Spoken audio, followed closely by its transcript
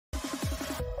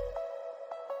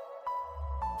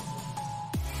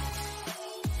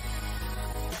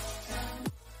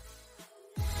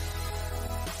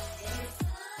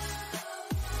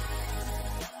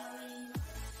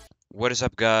What is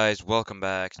up, guys? Welcome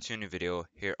back to a new video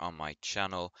here on my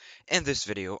channel. In this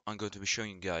video I'm going to be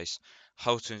showing you guys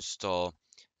how to install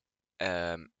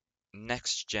um,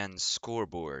 next gen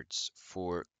scoreboards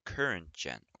for current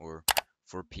gen or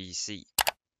for PC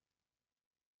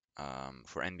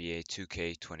for NBA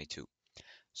 2K22.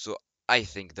 So I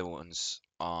think the ones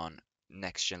on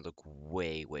next gen look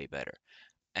way better,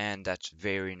 and that's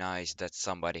very nice that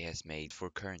somebody has made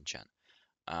for current gen.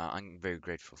 I'm very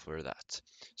grateful for that.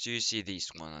 So you see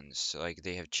these ones, like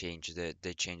they changed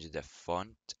the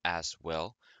font as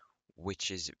well,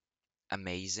 which is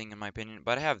amazing in my opinion.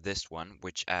 But I have this one,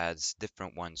 which adds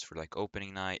different ones for like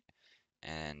opening night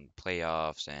and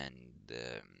playoffs and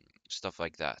stuff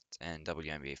like that, and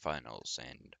WNBA finals.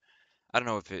 And I don't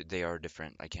know if they are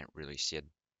different. I can't really see a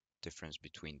difference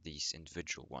between these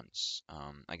individual ones.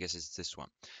 I guess it's this one.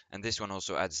 And this one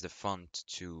also adds the font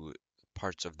to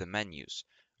parts of the menus,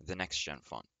 the next gen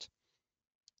font.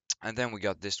 And then we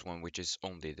got this one, which is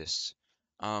only this.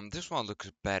 This one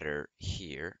looks better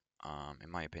here,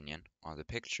 in my opinion, on the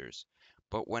pictures.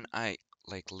 But when I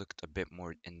looked a bit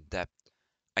more in depth,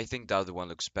 I think the other one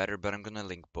looks better, but I'm gonna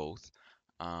link both.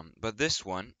 But this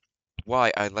one,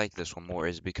 why I like this one more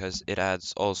is because it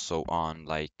adds also on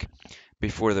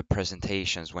before the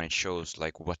presentations when it shows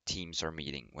like what teams are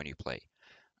meeting when you play.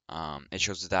 It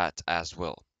shows that as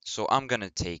well. So I'm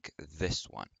gonna take this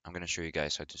one. I'm gonna show you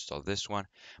guys how to install this one,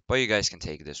 but you guys can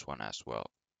take this one as well.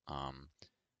 Um,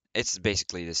 it's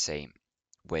basically the same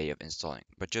way of installing,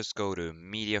 but just go to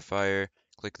Mediafire,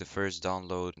 click the first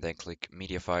download, then click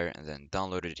Mediafire, and then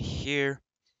download it here.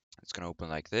 It's gonna open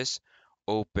like this.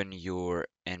 Open your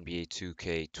NBA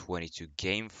 2K22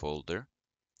 game folder.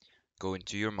 Go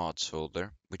into your mods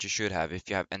folder, which you should have if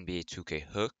you have NBA 2K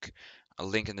hook. A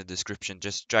link in the description.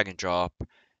 Just drag and drop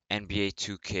NBA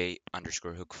 2K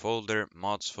underscore hook folder,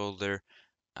 mods folder,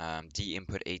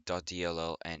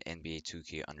 dinput8.dll, and NBA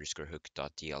 2K underscore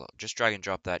hook.dll. Just drag and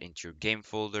drop that into your game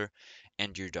folder,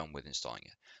 and you're done with installing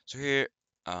it. So here,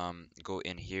 go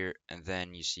in here, and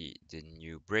then you see the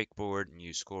new breakboard,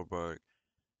 new scoreboard.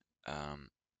 Um,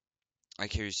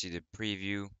 like here you see the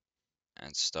preview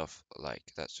and stuff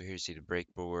like that. So here you see the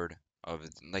breakboard of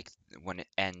like when it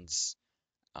ends,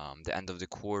 the end of the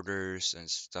quarters and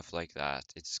stuff like that.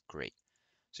 It's great.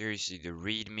 So here you see the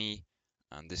README.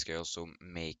 This guy also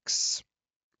makes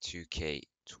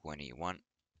 2K21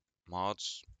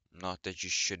 mods. Not that you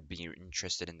should be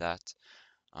interested in that.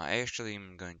 I actually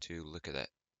am going to look at that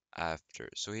after.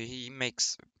 So he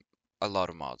makes a lot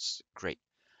of mods. Great.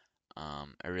 A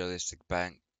realistic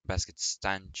basket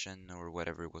stanchion or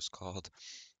whatever it was called.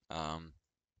 Um,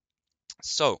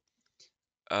 so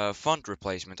font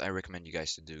replacement I recommend you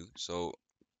guys to do. So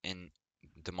in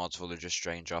the mods folder, just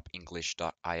drag and drop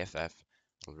english.iff. I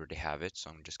already have it, so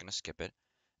I'm just gonna skip it.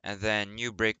 And then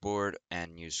new breakboard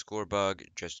and new scorebug,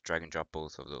 just drag and drop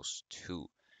both of those two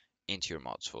into your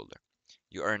mods folder.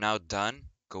 You are now done.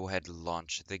 Go ahead and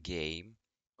launch the game.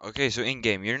 Okay, so in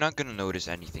game, you're not gonna notice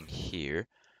anything here,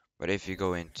 but if you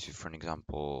go into, for an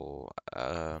example,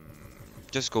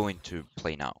 just go into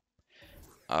play now.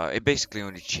 It basically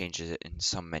only changes it in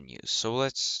some menus. So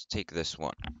let's take this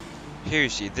one. Here you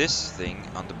see this thing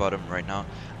on the bottom right now.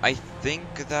 I think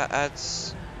that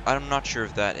adds... I'm not sure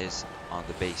if that is on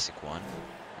the basic one,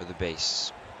 or the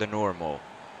base, the normal.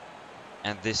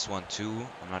 And this one too,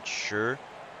 I'm not sure.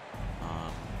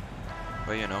 Um,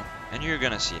 but you know, and you're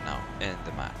gonna see it now in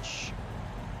the match.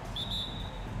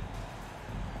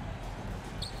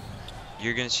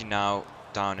 You're gonna see now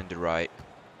down in the right,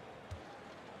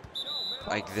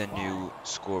 like the new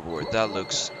scoreboard. That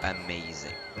looks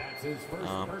amazing.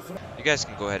 You guys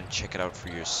can go ahead and check it out for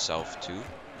yourself too.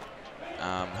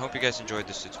 Hope you guys enjoyed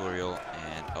this tutorial,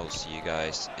 and I'll see you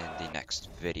guys in the next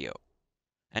video.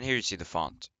 And here you see the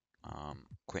font,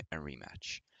 quit and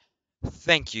rematch.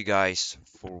 Thank you guys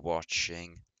for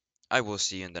watching. I will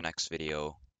see you in the next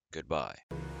video. Goodbye.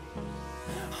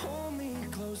 Hold me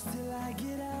close till I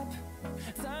get up.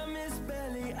 Time is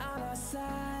barely on our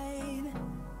side.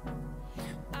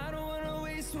 I don't wanna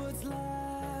waste what's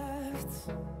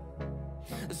left.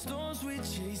 The storms we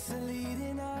chase are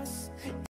leading us.